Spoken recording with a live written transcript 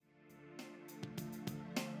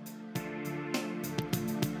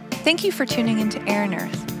Thank you for tuning into Air and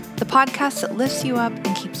Earth, the podcast that lifts you up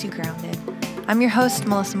and keeps you grounded. I'm your host,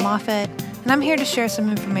 Melissa Moffett, and I'm here to share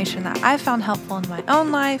some information that I've found helpful in my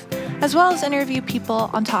own life, as well as interview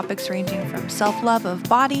people on topics ranging from self-love of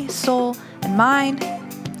body, soul, and mind,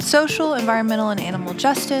 social, environmental, and animal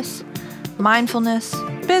justice, mindfulness,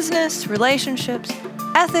 business, relationships,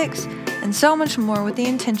 ethics, and so much more, with the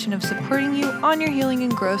intention of supporting you on your healing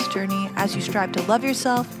and growth journey as you strive to love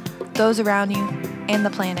yourself, those around you, and the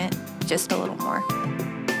planet just a little more.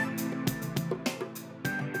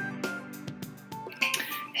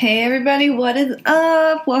 Hey everybody, what is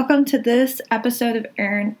up? Welcome to this episode of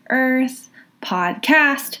Air and Earth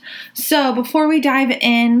podcast. So before we dive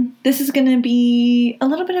in, this is going to be a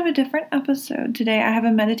little bit of a different episode today. I have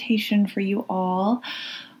a meditation for you all,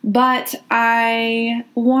 but I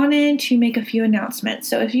wanted to make a few announcements.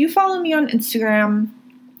 So if you follow me on Instagram,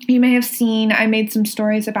 you may have seen I made some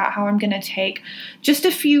stories about how I'm going to take just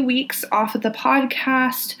a few weeks off of the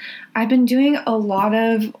podcast. I've been doing a lot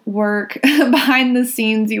of work behind the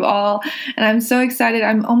scenes, you all, and I'm so excited.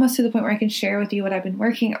 I'm almost to the point where I can share with you what I've been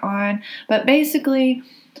working on. But basically,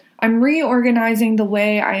 I'm reorganizing the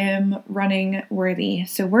way I am running Worthy.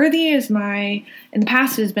 So Worthy is in the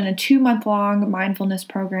past, it has been a 2-month-long mindfulness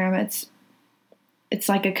program. It's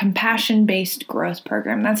like a compassion-based growth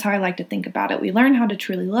program. That's how I like to think about it. We learn how to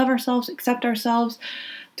truly love ourselves, accept ourselves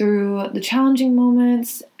through the challenging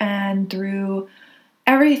moments and through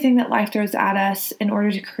everything that life throws at us in order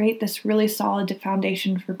to create this really solid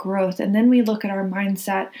foundation for growth. And then we look at our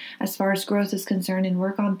mindset as far as growth is concerned and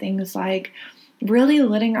work on things like really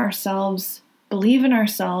letting ourselves believe in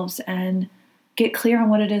ourselves and get clear on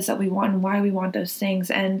what it is that we want and why we want those things.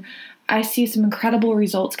 And I see some incredible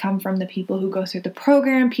results come from the people who go through the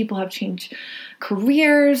program. People have changed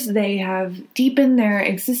careers. They have deepened their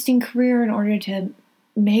existing career in order to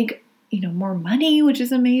make, more money, which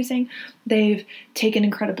is amazing. They've taken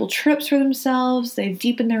incredible trips for themselves. They've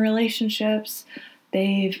deepened their relationships.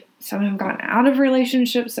 Some have gotten out of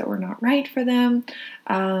relationships that were not right for them.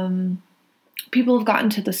 People have gotten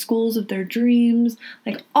to the schools of their dreams,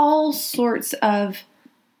 like all sorts of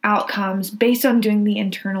outcomes based on doing the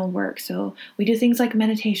internal work. So we do things like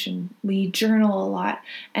meditation, we journal a lot,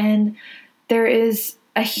 and there is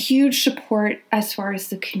a huge support as far as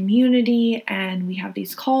the community, and we have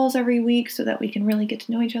these calls every week so that we can really get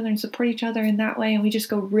to know each other and support each other in that way, and we just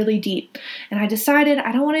go really deep. And I decided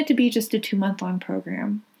I don't want it to be just a 2-month-long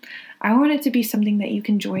program. I want it to be something that you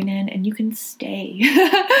can join in and you can stay.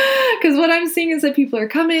 Because what I'm seeing is that people are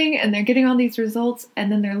coming and they're getting all these results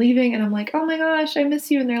and then they're leaving and I'm like, oh my gosh, I miss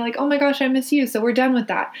you. And they're like, oh my gosh, I miss you. So we're done with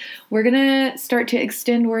that. We're going to start to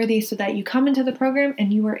extend Worthy so that you come into the program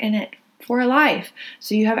and you are in it for life.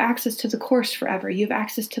 So you have access to the course forever. You have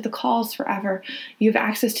access to the calls forever. You have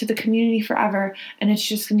access to the community forever. And it's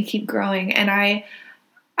just going to keep growing. And I've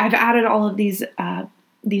added all of these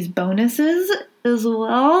bonuses as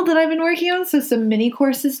well that I've been working on. So some mini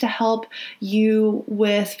courses to help you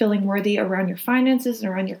with feeling worthy around your finances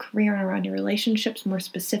and around your career and around your relationships more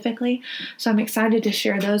specifically. So I'm excited to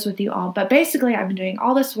share those with you all. But basically, I've been doing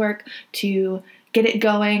all this work to get it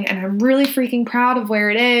going, and I'm really freaking proud of where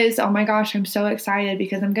it is. Oh my gosh, I'm so excited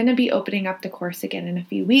because I'm going to be opening up the course again in a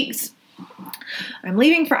few weeks. I'm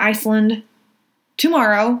leaving for Iceland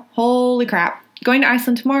tomorrow. Holy crap. Going to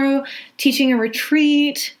Iceland tomorrow, teaching a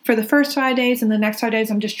retreat for the first 5 days, and the next 5 days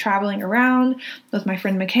I'm just traveling around with my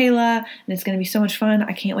friend Michaela, and it's going to be so much fun.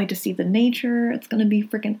 I can't wait to see the nature. It's going to be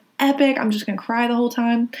freaking epic. I'm just going to cry the whole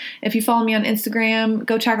time. If you follow me on Instagram,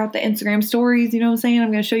 go check out the Instagram stories, you know what I'm saying?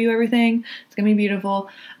 I'm going to show you everything. It's going to be beautiful.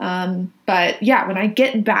 But yeah, when I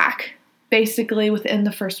get back, basically within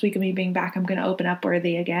the first week of me being back, I'm going to open up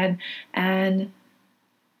Worthy again, and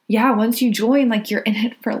yeah, once you join, you're in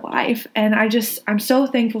it for life. And I'm so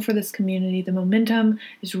thankful for this community. The momentum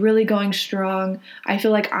is really going strong. I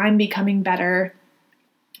feel like I'm becoming better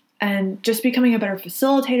and just becoming a better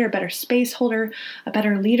facilitator, a better space holder, a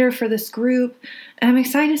better leader for this group. And I'm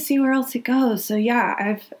excited to see where else it goes. So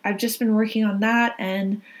yeah, I've just been working on that,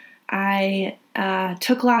 and I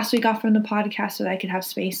took last week off from the podcast so that I could have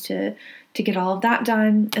space to get all of that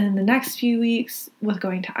done. And in the next few weeks, with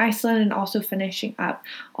going to Iceland and also finishing up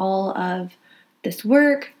all of this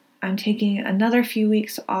work, I'm taking another few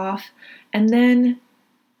weeks off, and then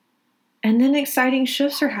exciting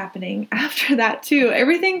shifts are happening after that too.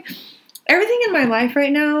 Everything in my life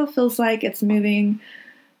right now feels like it's moving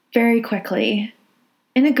very quickly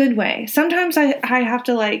in a good way. Sometimes I have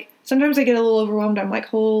to sometimes I get a little overwhelmed. I'm like,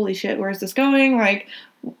 holy shit, where's this going?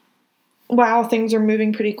 Wow, things are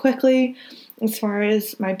moving pretty quickly as far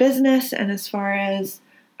as my business and as far as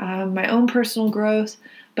my own personal growth.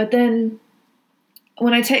 But then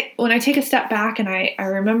when I take a step back and I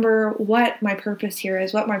remember what my purpose here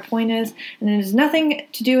is, what my point is, and it has nothing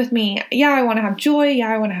to do with me. Yeah, I want to have joy. Yeah,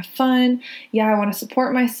 I want to have fun. Yeah, I want to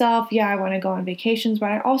support myself. Yeah, I want to go on vacations,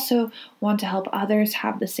 but I also want to help others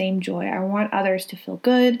have the same joy. I want others to feel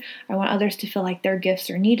good. I want others to feel like their gifts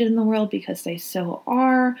are needed in the world, because they so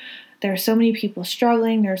are. There are so many people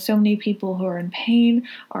struggling. There are so many people who are in pain.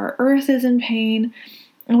 Our earth is in pain.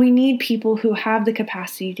 And we need people who have the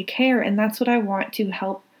capacity to care, and that's what I want to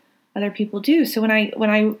help other people do. So when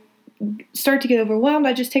I start to get overwhelmed,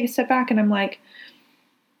 I just take a step back and I'm like,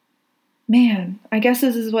 man, I guess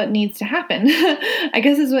this is what needs to happen. I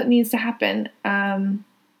guess this is what needs to happen.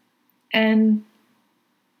 And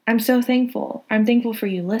I'm so thankful. I'm thankful for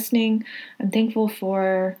you listening. I'm thankful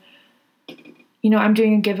for, I'm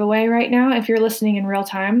doing a giveaway right now. If you're listening in real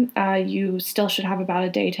time, you still should have about a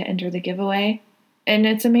day to enter the giveaway. And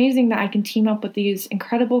it's amazing that I can team up with these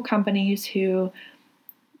incredible companies who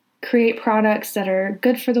create products that are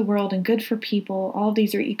good for the world and good for people. All of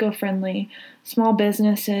these are eco-friendly, small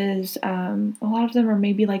businesses. A lot of them are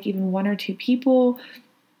maybe like even 1 or 2 people.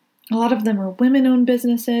 A lot of them are women-owned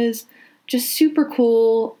businesses. Just super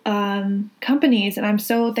cool companies. And I'm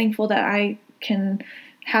so thankful that I can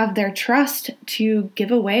have their trust to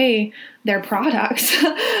give away their products.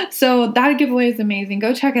 So that giveaway is amazing.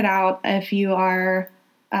 Go check it out if you are,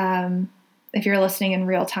 if you're listening in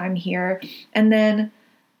real time here. And then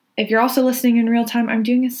if you're also listening in real time, I'm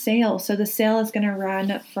doing a sale. So the sale is going to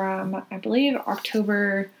run from, I believe,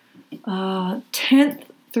 October 10th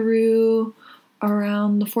through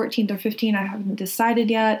around the 14th or 15th. I haven't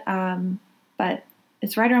decided yet, but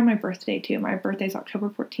it's right around my birthday too. My birthday's October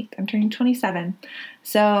 14th. I'm turning 27.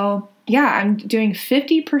 So yeah, I'm doing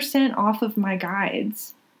 50% off of my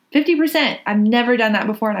guides. 50%. I've never done that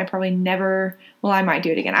before, and I probably never, well, I might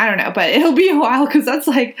do it again. I don't know, but it'll be a while, because that's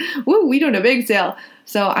like, woo, we doing a big sale.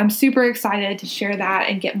 So I'm super excited to share that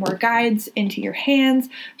and get more guides into your hands.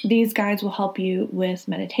 These guides will help you with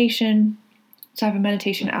meditation. So I have a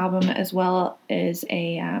meditation album, as well as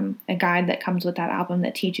a guide that comes with that album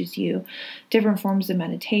that teaches you different forms of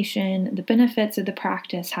meditation, the benefits of the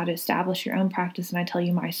practice, how to establish your own practice, and I tell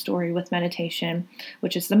you my story with meditation,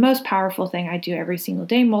 which is the most powerful thing I do every single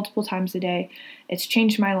day, multiple times a day. It's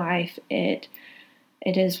changed my life. It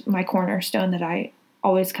is my cornerstone that I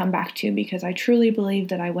always come back to, because I truly believe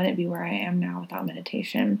that I wouldn't be where I am now without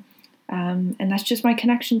meditation. And that's just my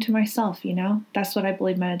connection to myself, That's what I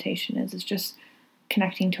believe meditation is. It's just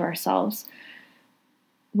connecting to ourselves.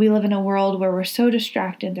 We live in a world where we're so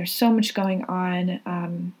distracted. There's so much going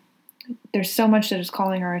on. There's so much that is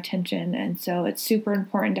calling our attention. And so it's super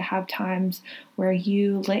important to have times where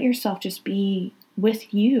you let yourself just be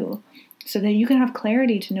with you, so that you can have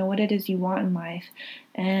clarity to know what it is you want in life,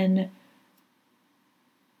 and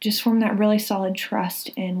just form that really solid trust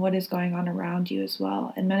in what is going on around you as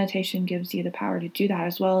well. And meditation gives you the power to do that,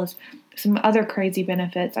 as well as some other crazy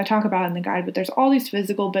benefits I talk about in the guide. But there's all these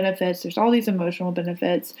physical benefits, there's all these emotional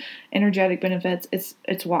benefits, energetic benefits.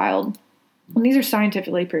 It's wild. And these are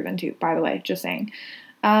scientifically proven too, by the way, just saying.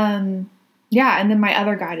 And then my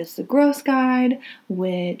other guide is the Growth Guide,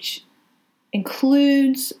 which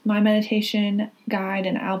includes my meditation guide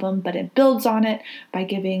and album, but it builds on it by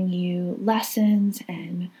giving you lessons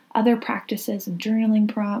and other practices and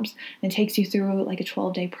journaling prompts, and takes you through like a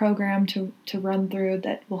 12-day program to run through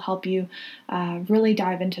that will help you really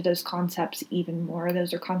dive into those concepts even more.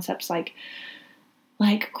 Those are concepts like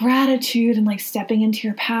gratitude and like stepping into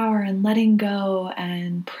your power and letting go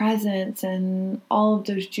and presence and all of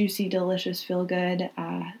those juicy, delicious, feel-good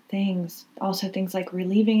things. Also things like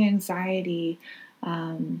relieving anxiety,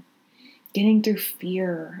 getting through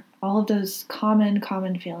fear, all of those common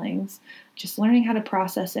feelings, just learning how to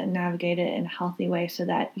process it and navigate it in a healthy way so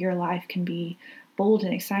that your life can be bold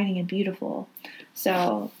and exciting and beautiful.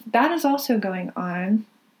 So that is also going on.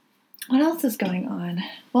 What else is going on?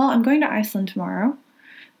 Well, I'm going to Iceland tomorrow.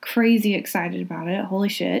 Crazy excited about it. Holy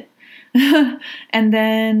shit. And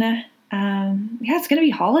then, it's going to be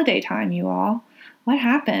holiday time, you all. What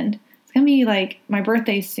happened? It's going to be like my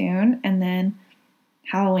birthday soon, and then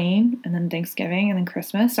Halloween, and then Thanksgiving, and then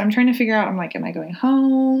Christmas. So I'm trying to figure out, am I going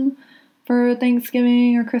home for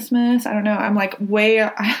Thanksgiving or Christmas? I don't know. I'm like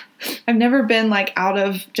I've never been like out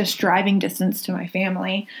of just driving distance to my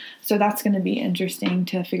family. So that's going to be interesting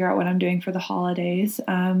to figure out what I'm doing for the holidays.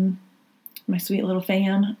 My sweet little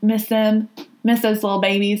fam. Miss them. Miss those little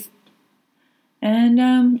babies.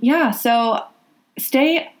 And so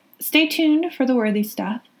stay tuned for the worthy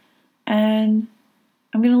stuff. And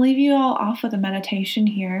I'm going to leave you all off with a meditation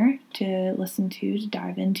here to listen to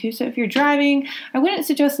dive into. So if you're driving, I wouldn't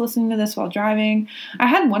suggest listening to this while driving. I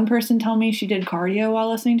had one person tell me she did cardio while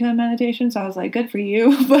listening to a meditation, so I was like, good for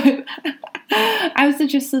you. But I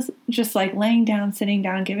was just like laying down, sitting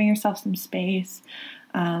down, giving yourself some space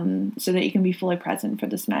so that you can be fully present for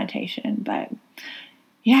this meditation. But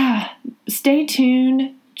yeah, stay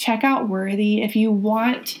tuned. Check out Worthy. If you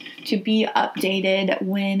want to be updated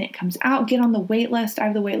when it comes out, get on the wait list. I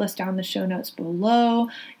have the wait list down in the show notes below.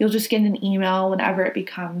 You'll just get an email whenever it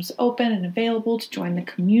becomes open and available to join the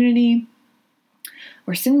community,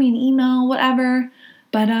 or send me an email, whatever.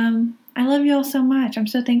 But I love you all so much. I'm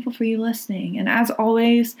so thankful for you listening. And as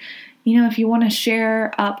always, if you want to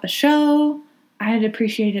share up a show, I'd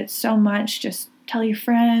appreciate it so much. Just tell your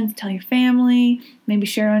friends, tell your family, maybe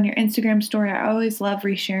share it on your Instagram story. I always love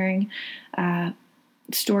resharing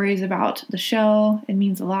stories about the show. It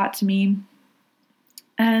means a lot to me.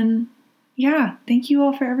 And yeah, thank you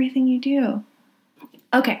all for everything you do.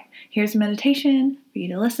 Okay, here's a meditation for you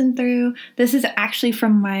to listen through. This is actually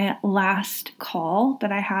from my last call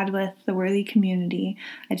that I had with the Worthy community.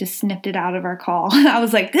 I just snipped it out of our call. I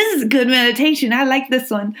was like, this is a good meditation. I like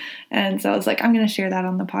this one. And so I was like, I'm going to share that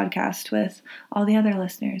on the podcast with all the other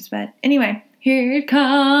listeners. But anyway, here it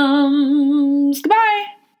comes. Goodbye.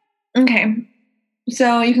 Okay,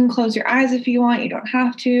 so you can close your eyes if you want. You don't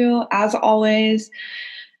have to. As always,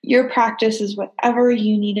 your practice is whatever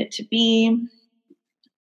you need it to be.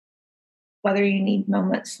 Whether you need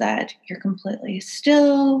moments that you're completely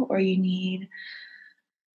still, or you need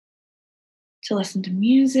to listen to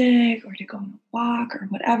music or to go on a walk, or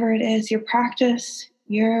whatever it is, your practice,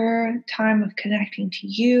 your time of connecting to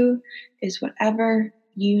you is whatever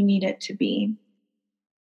you need it to be.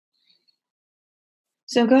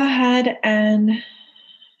 So go ahead and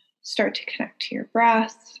start to connect to your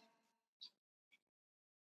breath.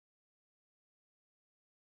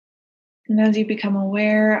 And as you become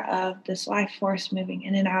aware of this life force moving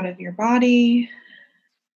in and out of your body,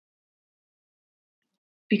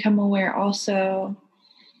 become aware also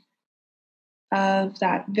of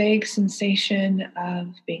that vague sensation of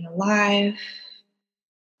being alive,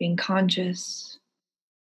 being conscious,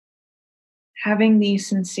 having these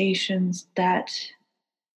sensations that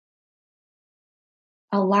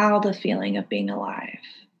allow the feeling of being alive,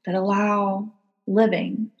 that allow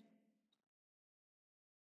living.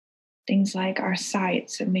 Things like our sight.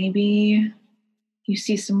 So maybe you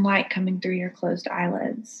see some light coming through your closed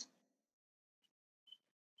eyelids.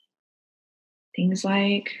 Things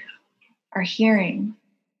like our hearing.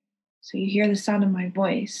 So you hear the sound of my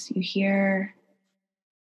voice. You hear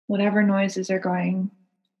whatever noises are going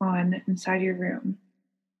on inside your room.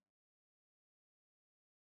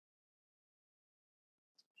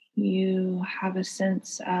 You have a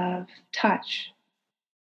sense of touch.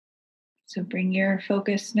 So bring your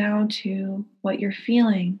focus now to what you're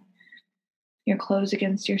feeling. Your clothes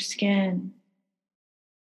against your skin,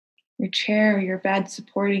 your chair, your bed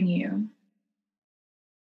supporting you.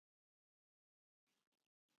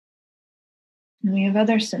 And we have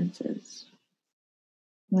other senses.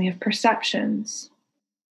 We have perceptions,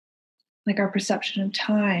 like our perception of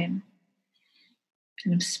time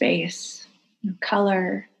and of space, and of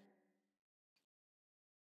color.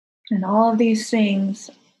 And all of these things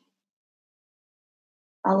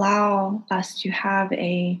allow us to have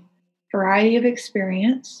a variety of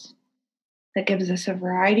experience that gives us a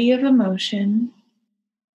variety of emotion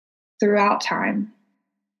throughout time.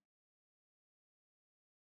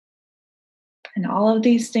 And all of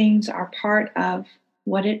these things are part of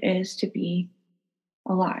what it is to be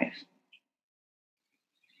alive.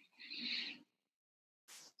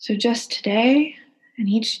 So just today and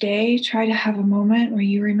each day, try to have a moment where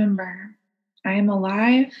you remember, I am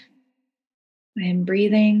alive, I am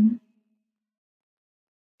breathing,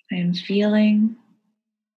 I am feeling,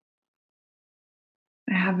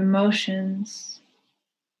 I have emotions,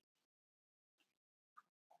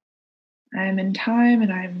 I am in time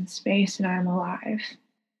and I am in space and I am alive.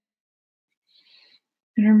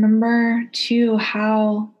 And remember too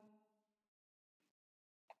how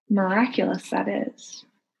miraculous that is,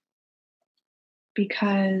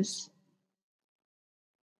 because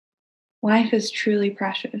life is truly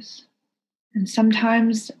precious. And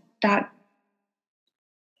sometimes that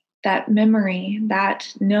memory,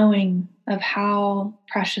 that knowing of how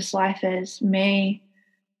precious life is may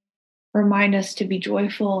remind us to be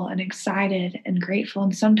joyful and excited and grateful.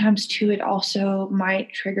 And sometimes too, it also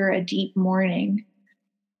might trigger a deep mourning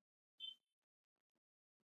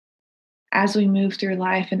as we move through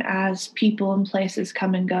life and as people and places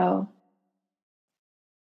come and go.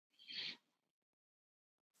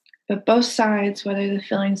 But both sides, whether the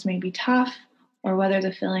feelings may be tough or whether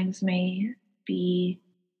the feelings may be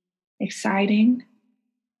exciting,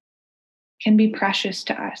 can be precious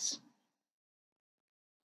to us.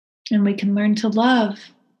 And we can learn to love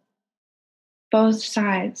both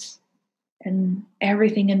sides and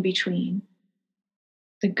everything in between.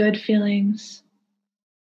 The good feelings,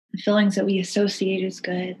 the feelings that we associate as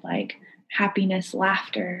good, like happiness,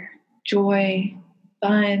 laughter, joy,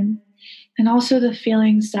 fun, and also the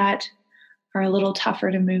feelings that are a little tougher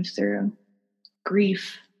to move through: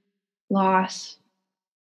 grief, loss,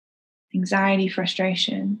 anxiety,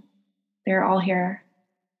 frustration. They're all here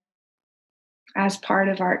as part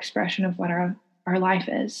of our expression of what our life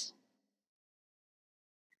is.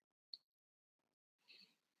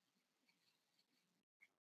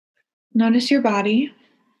 Notice your body.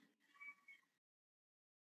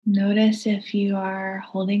 Notice if you are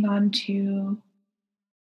holding on to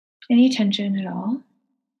any tension at all.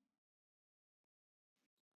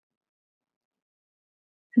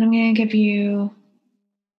 And I'm going to give you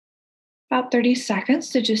about 30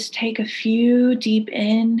 seconds to just take a few deep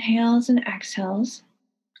inhales and exhales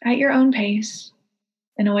at your own pace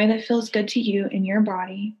in a way that feels good to you in your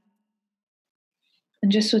body. And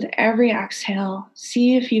just with every exhale,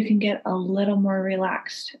 see if you can get a little more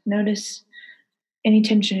relaxed. Notice any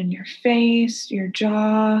tension in your face, your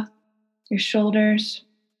jaw, your shoulders.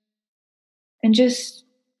 And just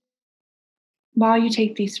while you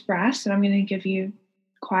take these breaths, and I'm going to give you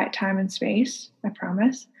quiet time and space, I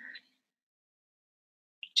promise,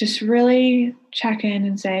 just really check in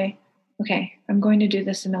and say, okay, I'm going to do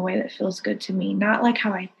this in a way that feels good to me. Not like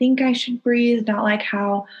how I think I should breathe, not like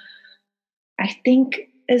how I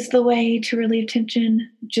think is the way to relieve tension.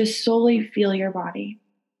 Just solely feel your body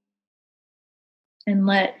and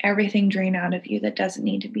let everything drain out of you that doesn't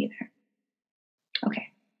need to be there. Okay,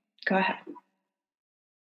 go ahead.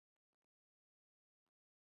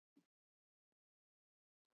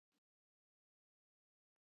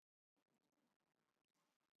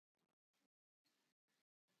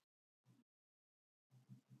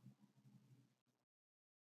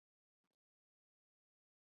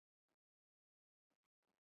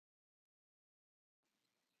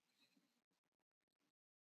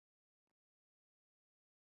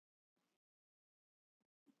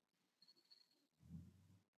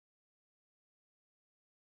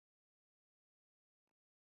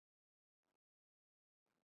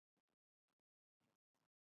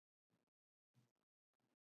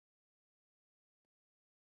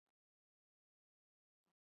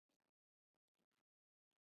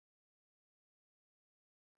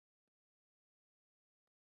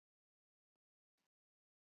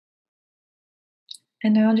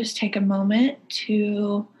 And now just take a moment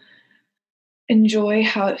to enjoy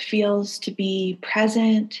how it feels to be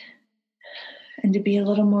present and to be a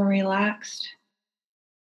little more relaxed,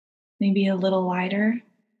 maybe a little lighter.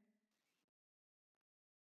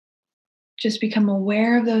 Just become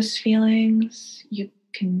aware of those feelings. You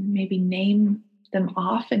can maybe name them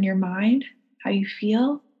off in your mind, how you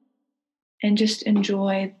feel, and just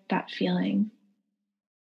enjoy that feeling.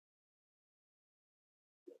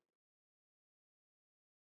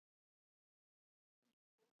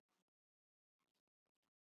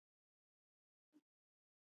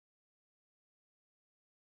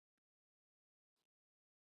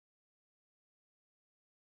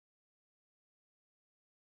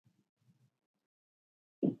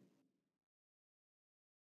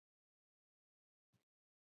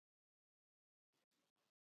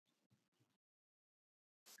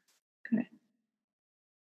 Good.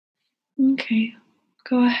 Okay.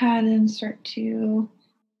 Go ahead and start to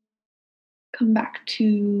come back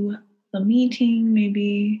to the meeting.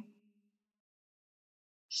 Maybe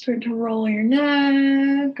start to roll your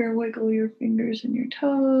neck or wiggle your fingers and your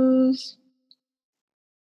toes.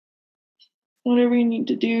 Whatever you need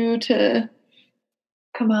to do to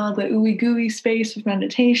come out of the ooey gooey space of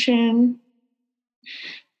meditation.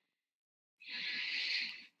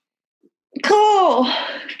 Cool.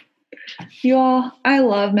 You all, I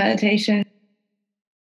love meditation.